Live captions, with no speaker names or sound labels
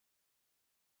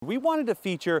We wanted to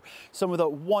feature some of the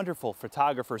wonderful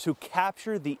photographers who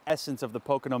capture the essence of the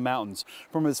Pocono Mountains,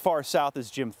 from as far south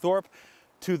as Jim Thorpe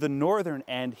to the northern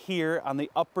end here on the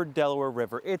upper Delaware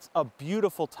River. It's a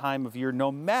beautiful time of year,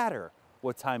 no matter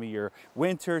what time of year,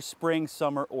 winter, spring,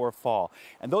 summer, or fall.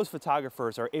 And those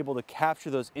photographers are able to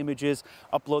capture those images,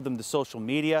 upload them to social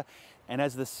media, and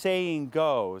as the saying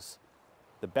goes,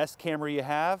 the best camera you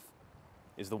have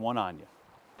is the one on you.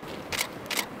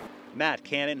 Matt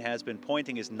Cannon has been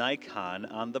pointing his Nikon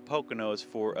on the Poconos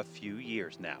for a few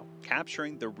years now,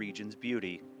 capturing the region's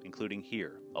beauty, including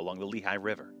here along the Lehigh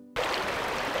River.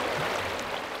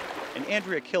 And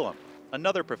Andrea Killam,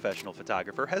 another professional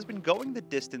photographer, has been going the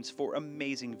distance for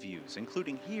amazing views,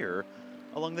 including here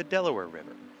along the Delaware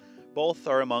River. Both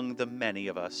are among the many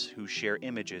of us who share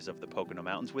images of the Pocono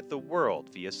Mountains with the world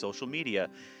via social media,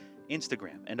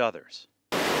 Instagram, and others.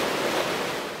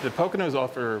 The Poconos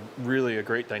offer really a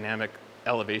great dynamic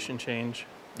elevation change.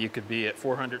 You could be at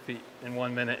 400 feet in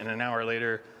 1 minute, and an hour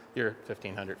later, you're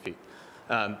 1,500 feet.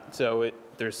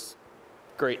 There's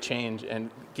great change and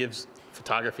gives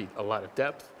photography a lot of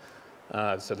depth.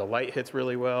 So the light hits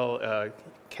really well,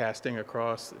 casting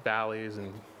across valleys,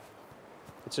 and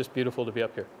it's just beautiful to be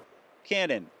up here.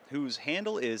 Cannon, whose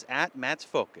handle is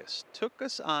 @MattsFocus, took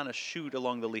us on a shoot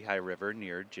along the Lehigh River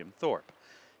near Jim Thorpe.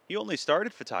 He only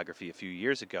started photography a few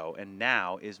years ago and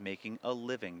now is making a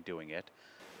living doing it.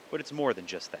 But it's more than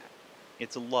just that.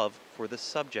 It's a love for the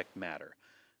subject matter,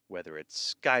 whether it's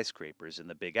skyscrapers in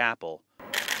the Big Apple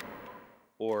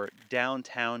or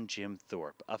downtown Jim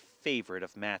Thorpe, a favorite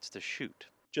of Matt's to shoot.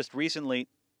 Just recently,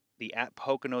 the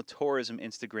 @Pocono Tourism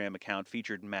Instagram account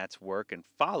featured Matt's work, and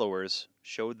followers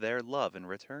showed their love in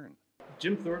return.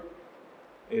 Jim Thorpe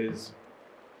is,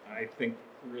 I think,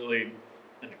 really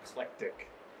an eclectic,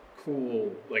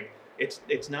 cool,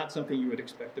 it's not something you would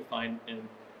expect to find in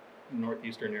the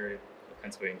northeastern area of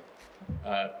Pennsylvania.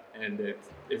 And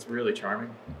it's really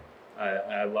charming.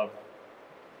 I love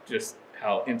just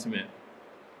how intimate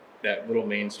that little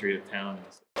main street of town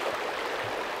is.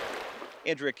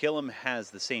 Andrea Killam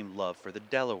has the same love for the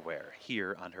Delaware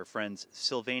here on her friend's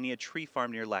Sylvania Tree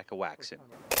Farm near Lackawaxen.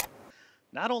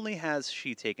 Not only has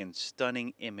she taken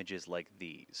stunning images like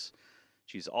these,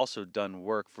 she's also done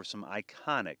work for some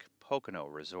iconic Pocono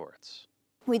resorts.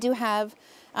 We do have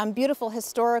beautiful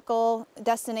historical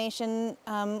destination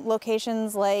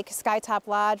locations like Skytop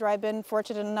Lodge, where I've been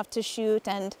fortunate enough to shoot,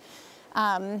 and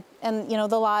the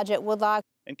lodge at Woodlock.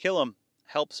 And Killam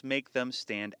helps make them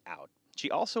stand out. She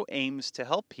also aims to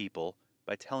help people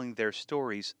by telling their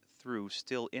stories through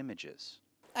still images.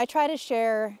 I try to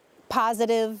share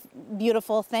positive,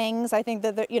 beautiful things. I think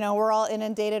that we're all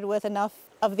inundated with enough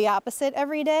of the opposite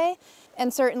every day.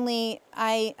 And certainly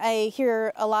I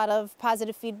hear a lot of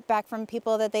positive feedback from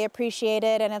people that they appreciate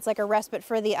it, and it's like a respite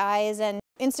for the eyes. And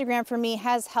Instagram for me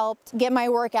has helped get my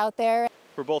work out there.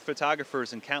 For both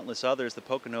photographers and countless others, the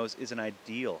Poconos is an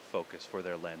ideal focus for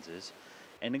their lenses,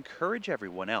 and encourage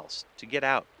everyone else to get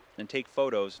out and take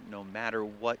photos no matter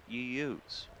what you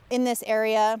use. In this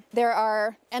area, there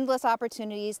are endless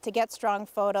opportunities to get strong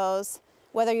photos,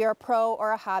 whether you're a pro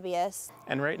or a hobbyist.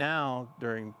 And right now,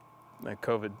 during the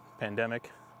COVID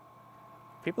pandemic,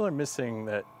 people are missing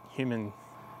that human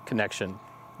connection.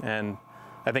 And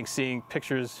I think seeing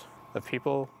pictures of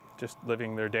people just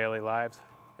living their daily lives,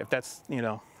 if that's,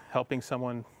 helping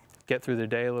someone get through their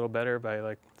day a little better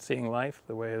by seeing life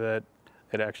the way that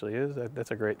it actually is,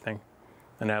 that's a great thing.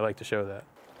 And I like to show that.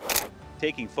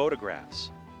 Taking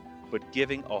photographs, but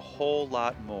giving a whole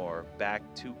lot more back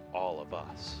to all of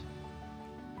us.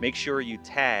 Make sure you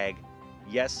tag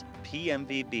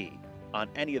YesPMVB on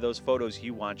any of those photos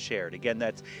you want shared. Again,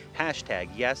 that's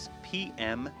 #YesPMVB.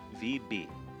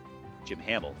 Jim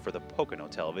Hamill for the Pocono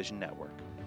Television Network.